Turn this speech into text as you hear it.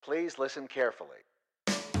Please listen carefully.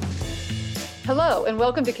 Hello, and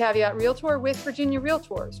welcome to Caveat Realtor with Virginia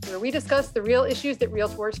Realtors, where we discuss the real issues that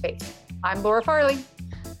realtors face. I'm Laura Farley.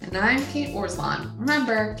 And I'm Kate Orslan.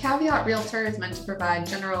 Remember, Caveat Realtor is meant to provide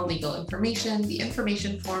general legal information. The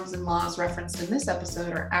information, forms, and laws referenced in this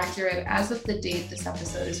episode are accurate as of the date this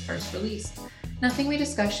episode is first released. Nothing we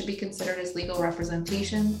discuss should be considered as legal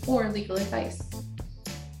representation or legal advice.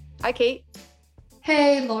 Hi, Kate.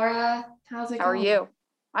 Hey, Laura. How's it going? How are you?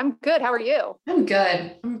 I'm good. How are you? I'm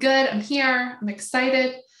good. I'm here. I'm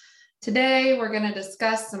excited. Today, we're going to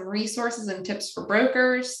discuss some resources and tips for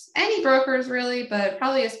brokers, any brokers really, but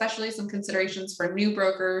probably especially some considerations for new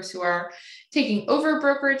brokers who are taking over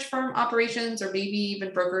brokerage firm operations, or maybe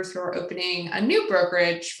even brokers who are opening a new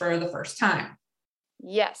brokerage for the first time.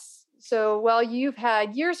 Yes. So while you've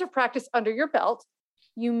had years of practice under your belt,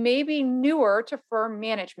 you may be newer to firm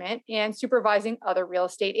management and supervising other real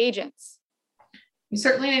estate agents. You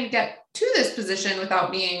certainly didn't get to this position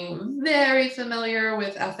without being very familiar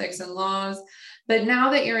with ethics and laws. But now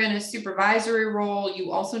that you're in a supervisory role, you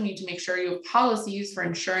also need to make sure you have policies for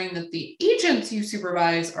ensuring that the agents you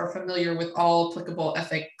supervise are familiar with all applicable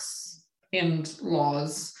ethics and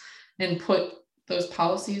laws and put those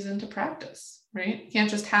policies into practice, right? You can't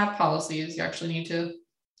just have policies, you actually need to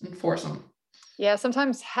enforce them. Yeah,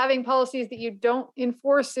 sometimes having policies that you don't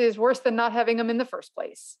enforce is worse than not having them in the first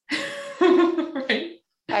place. Right.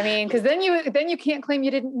 I mean, because then you can't claim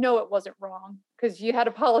you didn't know it wasn't wrong because you had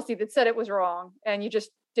a policy that said it was wrong and you just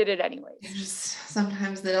did it anyways.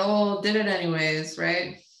 Sometimes they all did it anyways,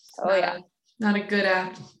 right? Not a good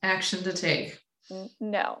action to take.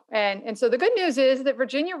 No. And so the good news is that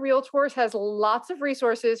Virginia Realtors has lots of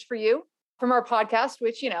resources for you from our podcast,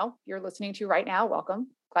 which, you're listening to right now. Welcome.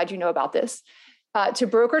 Glad you know about this. To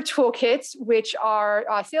broker toolkits, which are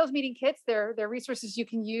sales meeting kits. They're resources you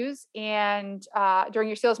can use and during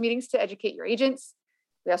your sales meetings to educate your agents.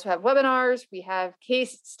 We also have webinars. We have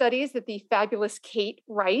case studies that the fabulous Kate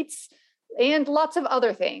writes, and lots of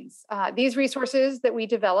other things. These resources that we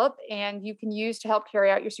develop and you can use to help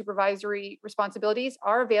carry out your supervisory responsibilities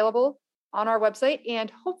are available on our website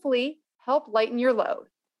and hopefully help lighten your load.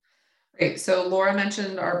 Great. So Laura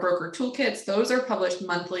mentioned our broker toolkits. Those are published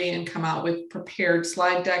monthly and come out with prepared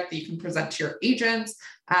slide deck that you can present to your agents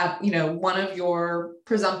at, one of your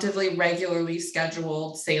presumptively regularly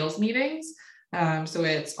scheduled sales meetings. So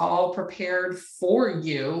it's all prepared for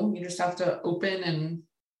you. You just have to open and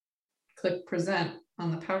click present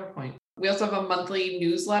on the PowerPoint. We also have a monthly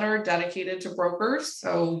newsletter dedicated to brokers.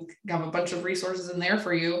 So we have a bunch of resources in there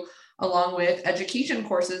for you, along with education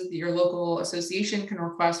courses that your local association can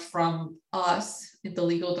request from us in the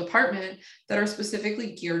legal department that are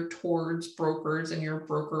specifically geared towards brokers and your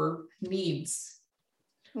broker needs.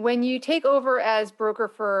 When you take over as broker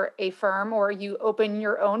for a firm or you open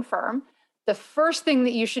your own firm, the first thing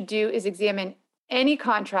that you should do is examine any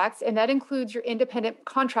contracts, and that includes your independent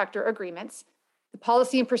contractor agreements, the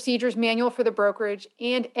policy and procedures manual for the brokerage,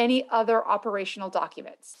 and any other operational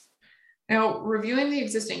documents. Now, reviewing the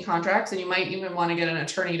existing contracts, and you might even want to get an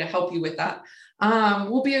attorney to help you with that,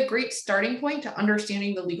 will be a great starting point to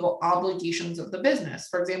understanding the legal obligations of the business.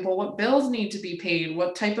 For example, what bills need to be paid,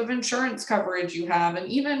 what type of insurance coverage you have, and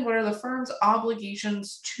even what are the firm's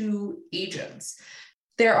obligations to agents.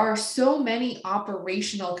 There are so many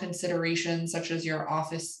operational considerations, such as your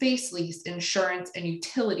office space lease, insurance, and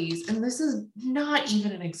utilities. And this is not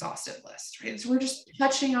even an exhaustive list, right? So we're just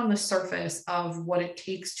touching on the surface of what it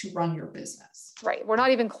takes to run your business. Right. We're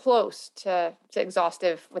not even close to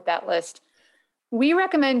exhaustive with that list. We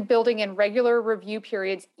recommend building in regular review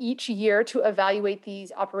periods each year to evaluate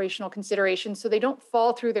these operational considerations so they don't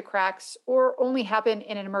fall through the cracks or only happen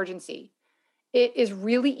in an emergency. It is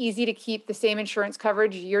really easy to keep the same insurance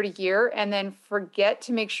coverage year to year and then forget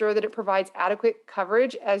to make sure that it provides adequate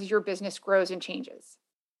coverage as your business grows and changes.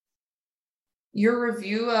 Your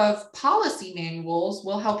review of policy manuals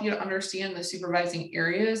will help you to understand the supervising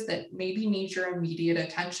areas that maybe need your immediate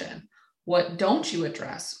attention. What don't you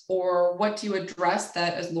address? Or what do you address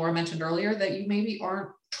that, as Laura mentioned earlier, that you maybe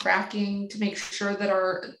aren't tracking to make sure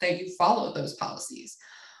that you follow those policies?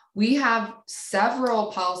 We have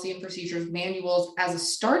several policy and procedures manuals as a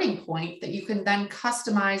starting point that you can then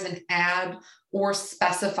customize and add or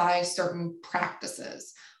specify certain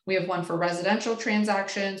practices. We have one for residential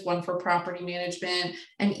transactions, one for property management,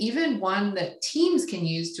 and even one that teams can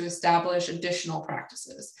use to establish additional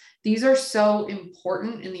practices. These are so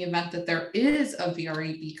important in the event that there is a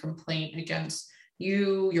VREB complaint against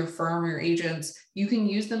you, your firm, your agents. You can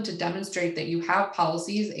use them to demonstrate that you have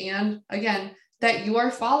policies and, again, that you are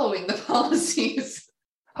following the policies.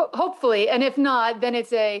 Hopefully. And if not, then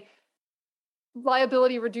it's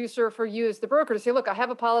liability reducer for you as the broker to say, look, I have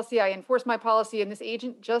a policy, I enforce my policy, and this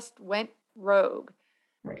agent just went rogue.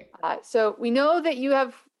 Right. So we know that you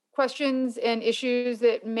have questions and issues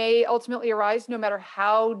that may ultimately arise no matter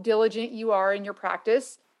how diligent you are in your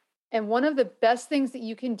practice. And one of the best things that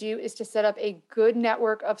you can do is to set up a good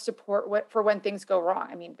network of support for when things go wrong.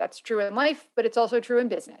 I mean, that's true in life, but it's also true in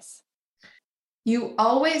business. You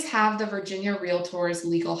always have the Virginia Realtors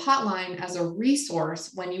legal hotline as a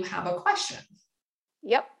resource when you have a question.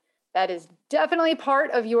 Yep, that is definitely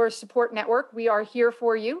part of your support network. We are here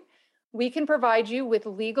for you. We can provide you with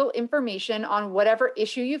legal information on whatever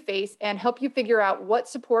issue you face and help you figure out what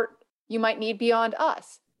support you might need beyond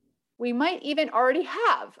us. We might even already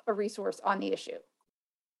have a resource on the issue.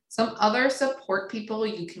 Some other support people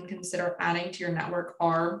you can consider adding to your network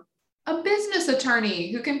are a business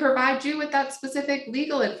attorney who can provide you with that specific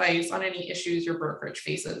legal advice on any issues your brokerage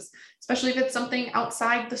faces, especially if it's something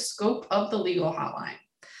outside the scope of the legal hotline.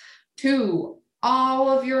 2, all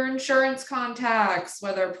of your insurance contacts,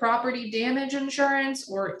 whether property damage insurance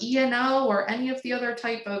or E&O or any of the other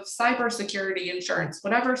type of cybersecurity insurance,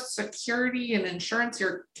 whatever security and insurance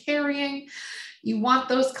you're carrying, you want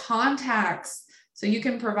those contacts so you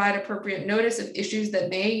can provide appropriate notice of issues that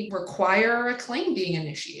may require a claim being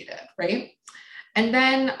initiated, right? And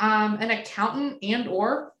then an accountant and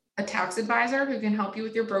or a tax advisor who can help you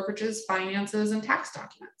with your brokerage's finances and tax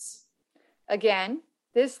documents. Again,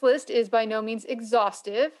 this list is by no means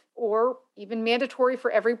exhaustive or even mandatory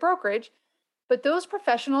for every brokerage, but those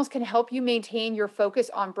professionals can help you maintain your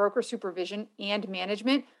focus on broker supervision and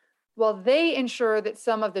management while they ensure that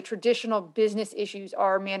some of the traditional business issues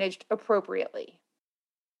are managed appropriately.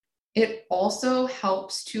 It also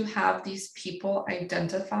helps to have these people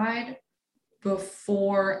identified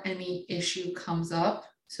before any issue comes up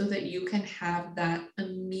so that you can have that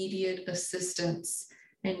immediate assistance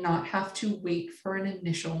and not have to wait for an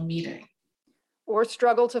initial meeting. Or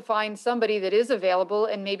struggle to find somebody that is available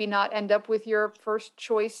and maybe not end up with your first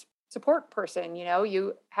choice support person. You know,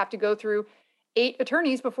 you have to go through 8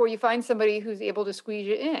 attorneys before you find somebody who's able to squeeze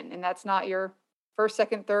you in. And that's not your first,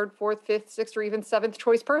 second, third, fourth, fifth, sixth, or even 7th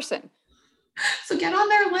choice person. So get on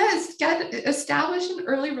their list, establish an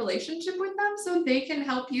early relationship with them so they can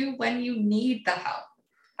help you when you need the help.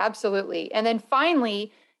 Absolutely. And then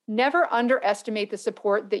finally, never underestimate the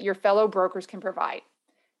support that your fellow brokers can provide.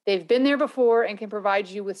 They've been there before and can provide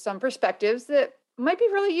you with some perspectives that might be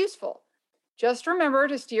really useful. Just remember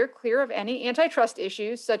to steer clear of any antitrust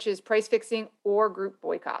issues such as price fixing or group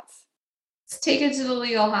boycotts. Let's take it to the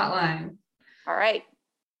legal hotline. All right.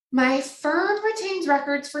 My firm retains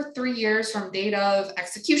records for 3 years from date of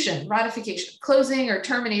execution, ratification, closing, or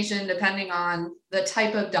termination, depending on the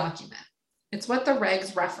type of document. It's what the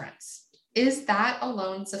regs reference. Is that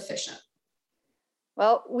alone sufficient?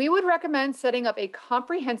 Well, we would recommend setting up a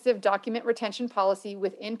comprehensive document retention policy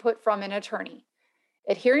with input from an attorney.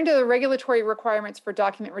 Adhering to the regulatory requirements for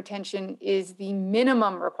document retention is the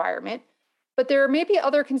minimum requirement, but there may be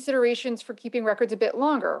other considerations for keeping records a bit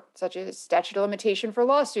longer, such as statute of limitation for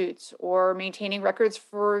lawsuits or maintaining records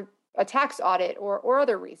for a tax audit or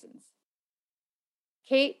other reasons.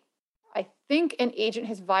 Kate, I think an agent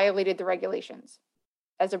has violated the regulations.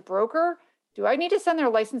 As a broker, do I need to send their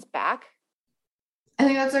license back? I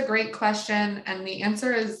think that's a great question. And the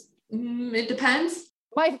answer is, it depends.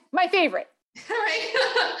 My favorite.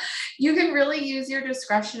 Right? You can really use your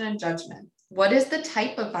discretion and judgment. What is the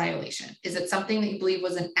type of violation? Is it something that you believe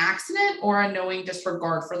was an accident or a knowing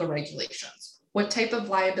disregard for the regulations? What type of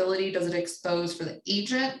liability does it expose for the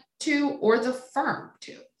agent to or the firm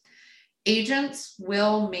to? Agents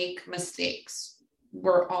will make mistakes.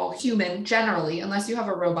 We're all human generally, unless you have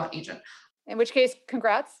a robot agent. In which case,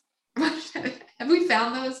 congrats. Have we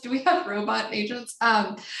found those? Do we have robot agents?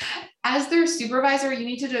 As their supervisor, you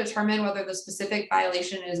need to determine whether the specific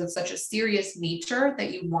violation is of such a serious nature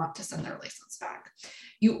that you want to send their license back.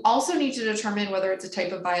 You also need to determine whether it's a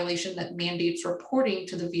type of violation that mandates reporting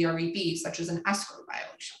to the VREB, such as an escrow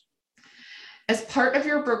violation. As part of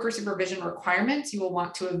your broker supervision requirements, you will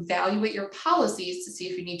want to evaluate your policies to see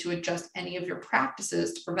if you need to adjust any of your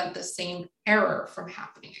practices to prevent the same error from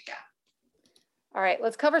happening again. All right,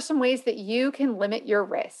 let's cover some ways that you can limit your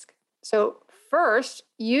risk. So first,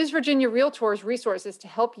 use Virginia Realtors resources to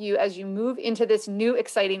help you as you move into this new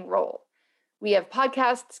exciting role. We have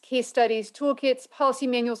podcasts, case studies, toolkits, policy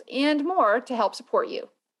manuals, and more to help support you.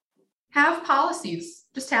 Have policies,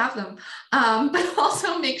 just have them, but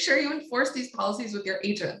also make sure you enforce these policies with your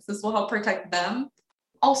agents. This will help protect them,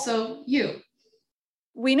 also you.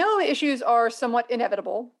 We know issues are somewhat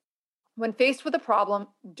inevitable. When faced with a problem,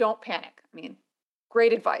 don't panic.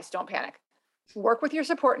 Great advice, don't panic. Work with your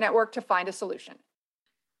support network to find a solution.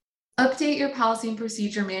 Update your policy and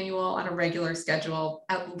procedure manual on a regular schedule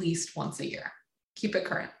at least once a year. Keep it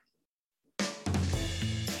current.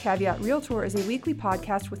 Caveat Realtor is a weekly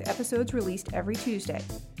podcast with episodes released every Tuesday.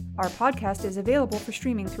 Our podcast is available for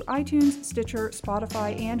streaming through iTunes, Stitcher,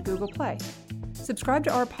 Spotify, and Google Play. Subscribe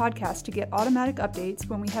to our podcast to get automatic updates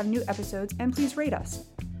when we have new episodes, and please rate us.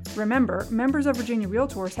 Remember, members of Virginia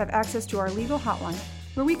Realtors have access to our legal hotline,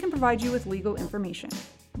 where we can provide you with legal information.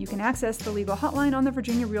 You can access the legal hotline on the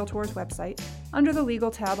Virginia Realtors website under the Legal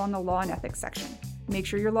tab on the Law and Ethics section. Make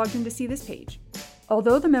sure you're logged in to see this page.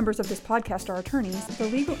 Although the members of this podcast are attorneys, the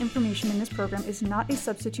legal information in this program is not a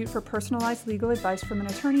substitute for personalized legal advice from an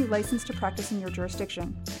attorney licensed to practice in your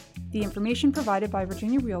jurisdiction. The information provided by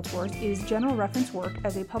Virginia Realtors is general reference work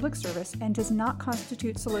as a public service and does not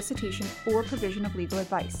constitute solicitation or provision of legal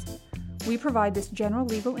advice. We provide this general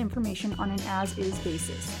legal information on an as-is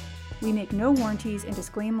basis. We make no warranties and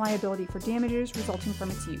disclaim liability for damages resulting from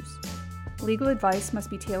its use. Legal advice must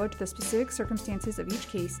be tailored to the specific circumstances of each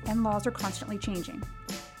case, and laws are constantly changing.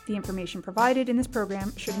 The information provided in this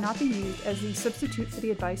program should not be used as the substitute for the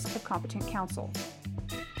advice of competent counsel.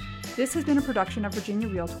 This has been a production of Virginia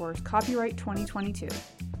Realtors, copyright 2022.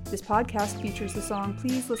 This podcast features the song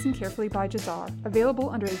Please Listen Carefully by Jahzzar, available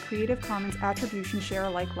under a Creative Commons Attribution Share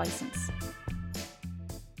Alike license.